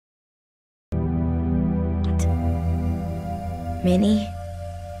Minnie,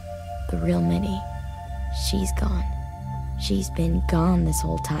 the real Minnie, she's gone. She's been gone this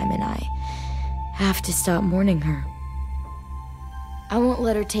whole time, and I have to stop mourning her. I won't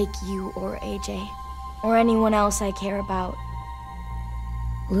let her take you or AJ, or anyone else I care about.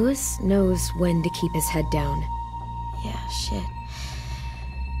 Louis knows when to keep his head down. Yeah, shit.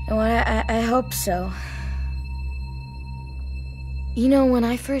 Oh, I hope so. You know, when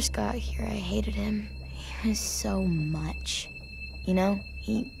I first got here, I hated him. He was so much. You know,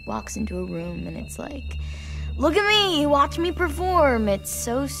 he walks into a room and it's like, look at me, watch me perform. It's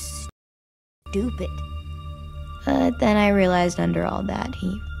so stupid. But then I realized under all that,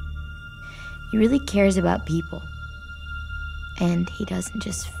 he really cares about people. And he doesn't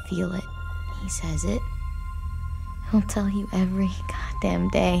just feel it, he says it. He'll tell you every goddamn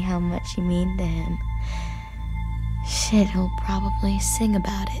day how much you mean to him. Shit, he'll probably sing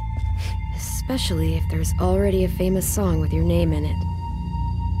about it. Especially if there's already a famous song with your name in it.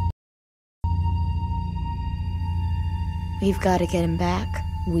 We've got to get him back.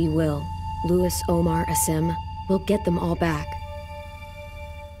 We will. Louis, Omar, Asim. We'll get them all back.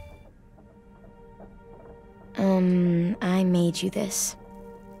 I made you this.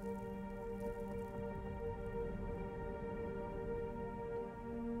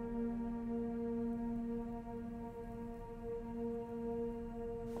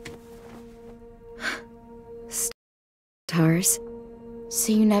 Stars?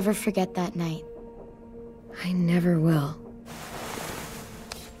 So you never forget that night. I never will.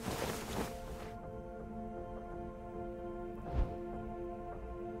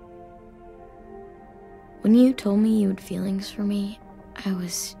 When you told me you had feelings for me, I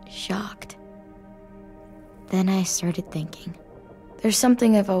was shocked. Then I started thinking. There's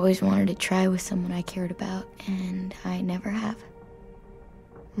something I've always wanted to try with someone I cared about, and I never have.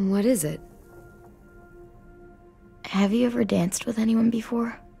 What is it? Have you ever danced with anyone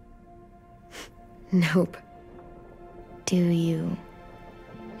before? Nope. Do you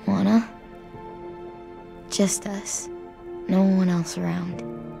wanna? Just us. No one else around.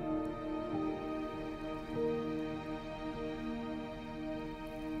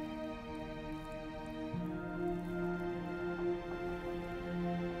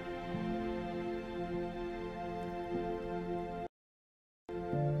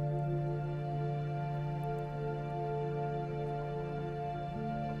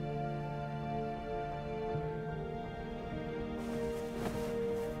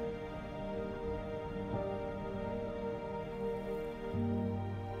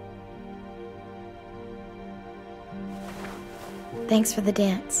 Thanks for the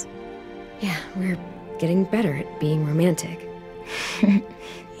dance. Yeah, we're getting better at being romantic.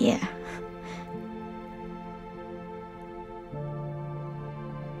 Yeah.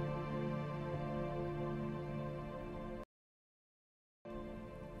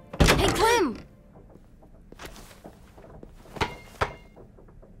 Hey, Clem!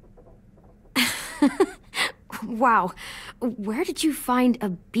 Wow, where did you find a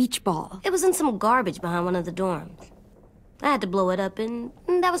beach ball? It was in some garbage behind one of the dorms. I had to blow it up, and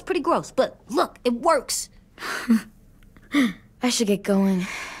that was pretty gross. But look, it works. I should get going.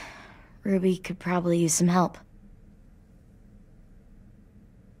 Ruby could probably use some help.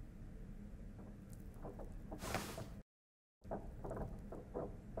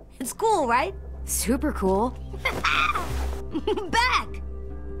 It's cool, right? Super cool. Back!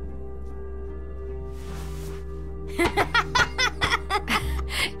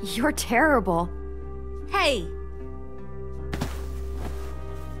 You're terrible. Hey!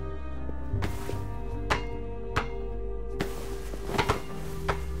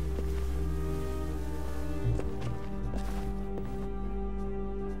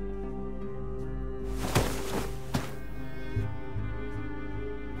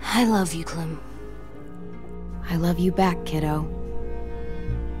 I love you, Clem. I love you back, kiddo.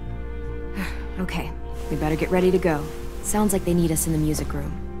 Okay, we better get ready to go. Sounds like they need us in the music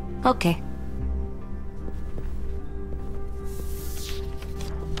room. Okay.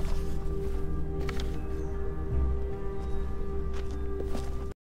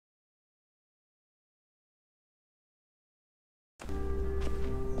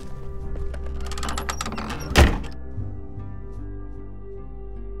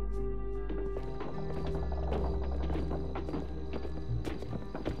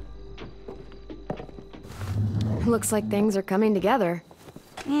 Looks like things are coming together.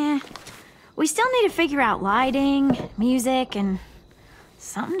 Yeah. We still need to figure out lighting, music, and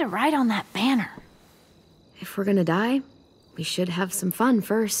something to write on that banner. If we're gonna die, we should have some fun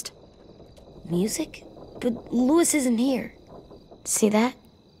first. Music? But Louis isn't here. See that?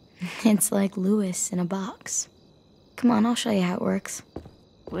 It's like Louis in a box. Come on, I'll show you how it works.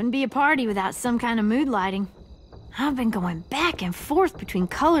 Wouldn't be a party without some kind of mood lighting. I've been going back and forth between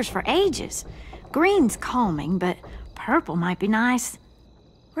colors for ages. Green's calming, but purple might be nice.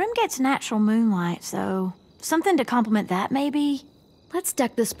 Room gets natural moonlight, so something to complement that, maybe? Let's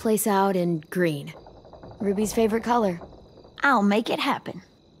deck this place out in green. Ruby's favorite color. I'll make it happen.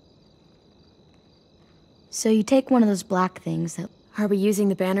 So you take one of those black things that... Are we using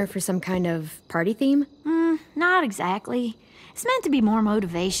the banner for some kind of party theme? Not exactly. It's meant to be more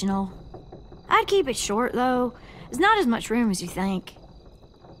motivational. I'd keep it short, though. There's not as much room as you think.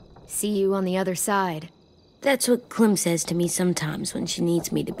 See you on the other side. That's what Clem says to me sometimes when she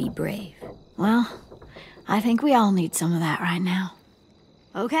needs me to be brave. Well, I think we all need some of that right now.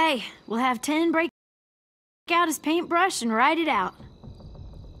 Okay, we'll have 10 break out his paintbrush and write it out.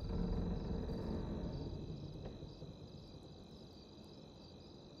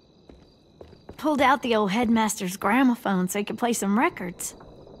 Pulled out the old headmaster's gramophone so he could play some records.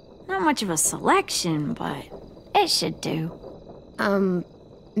 Not much of a selection, but it should do.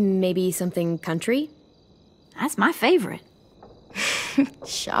 Maybe something country? That's my favorite.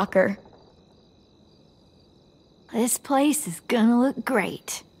 Shocker. This place is gonna look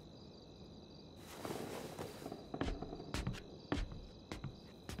great.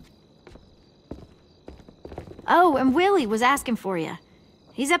 Oh, and Willie was asking for you.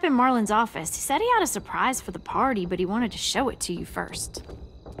 He's up in Marlin's office. He said he had a surprise for the party, but he wanted to show it to you first.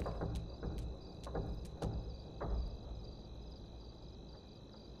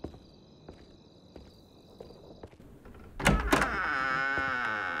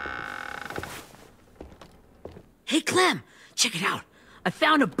 Hey, Clem, check it out. I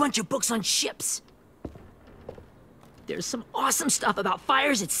found a bunch of books on ships. There's some awesome stuff about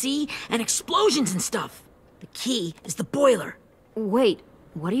fires at sea and explosions and stuff. The key is the boiler. Wait,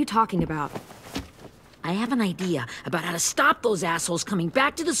 what are you talking about? I have an idea about how to stop those assholes coming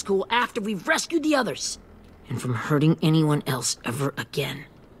back to the school after we've rescued the others. And from hurting anyone else ever again.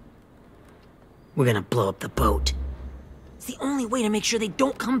 We're gonna blow up the boat. It's the only way to make sure they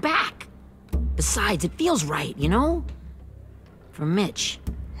don't come back. Besides, it feels right, you know? For Mitch.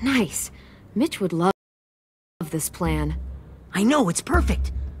 Nice. Mitch would love this plan. I know, it's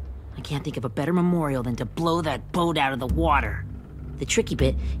perfect. I can't think of a better memorial than to blow that boat out of the water. The tricky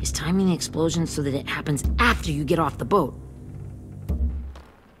bit is timing the explosion so that it happens after you get off the boat.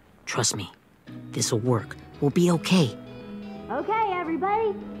 Trust me, this'll work. We'll be okay. Okay,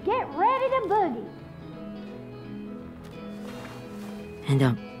 everybody, get ready to boogie.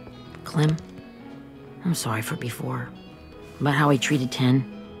 And, Clem, I'm sorry for before. About how I treated Ten.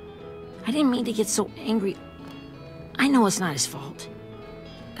 I didn't mean to get so angry. I know it's not his fault.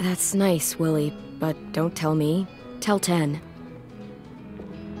 That's nice, Willie, but don't tell me. Tell 10.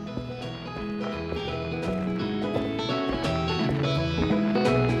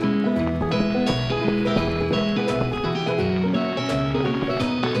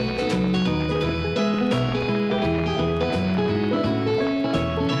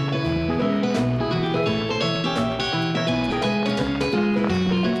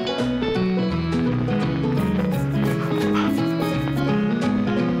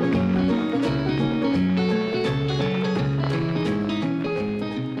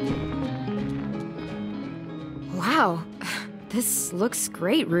 Wow, this looks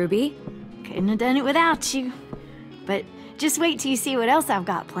great, Ruby. Couldn't have done it without you. But just wait till you see what else I've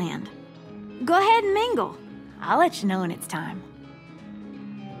got planned. Go ahead and mingle. I'll let you know when it's time.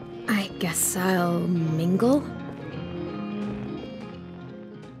 I guess I'll mingle?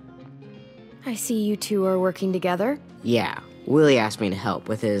 I see you two are working together. Yeah, Willie asked me to help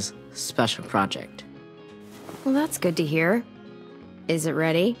with his special project. Well, that's good to hear. Is it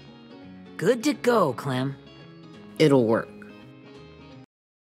ready? Good to go, Clem. It'll work.